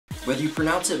Whether you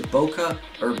pronounce it bokeh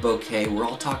or bokeh, we're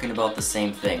all talking about the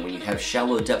same thing. When you have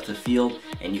shallow depth of field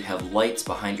and you have lights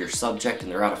behind your subject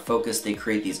and they're out of focus, they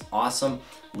create these awesome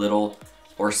little,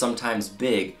 or sometimes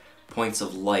big, points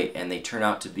of light, and they turn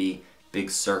out to be big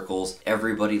circles.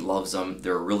 Everybody loves them.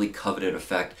 They're a really coveted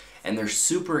effect, and they're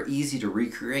super easy to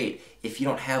recreate if you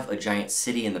don't have a giant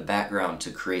city in the background to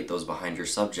create those behind your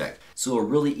subject. So a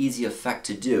really easy effect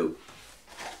to do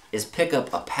is pick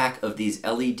up a pack of these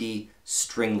LED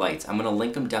string lights. I'm going to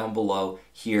link them down below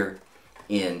here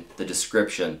in the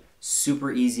description.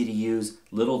 Super easy to use,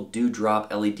 little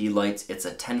dewdrop LED lights. It's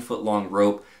a 10-foot long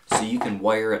rope, so you can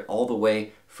wire it all the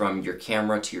way from your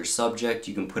camera to your subject.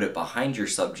 You can put it behind your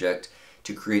subject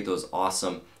to create those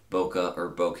awesome bokeh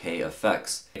or bokeh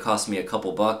effects. It cost me a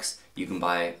couple bucks. You can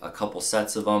buy a couple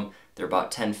sets of them. They're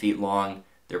about 10 feet long.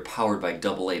 They're powered by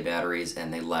AA batteries,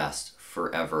 and they last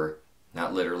forever.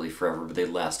 Not literally forever, but they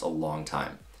last a long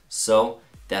time. So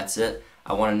that's it.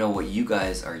 I want to know what you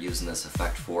guys are using this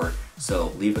effect for.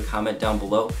 So leave a comment down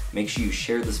below. Make sure you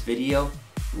share this video,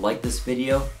 like this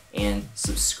video, and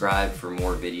subscribe for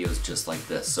more videos just like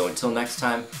this. So until next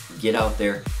time, get out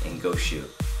there and go shoot.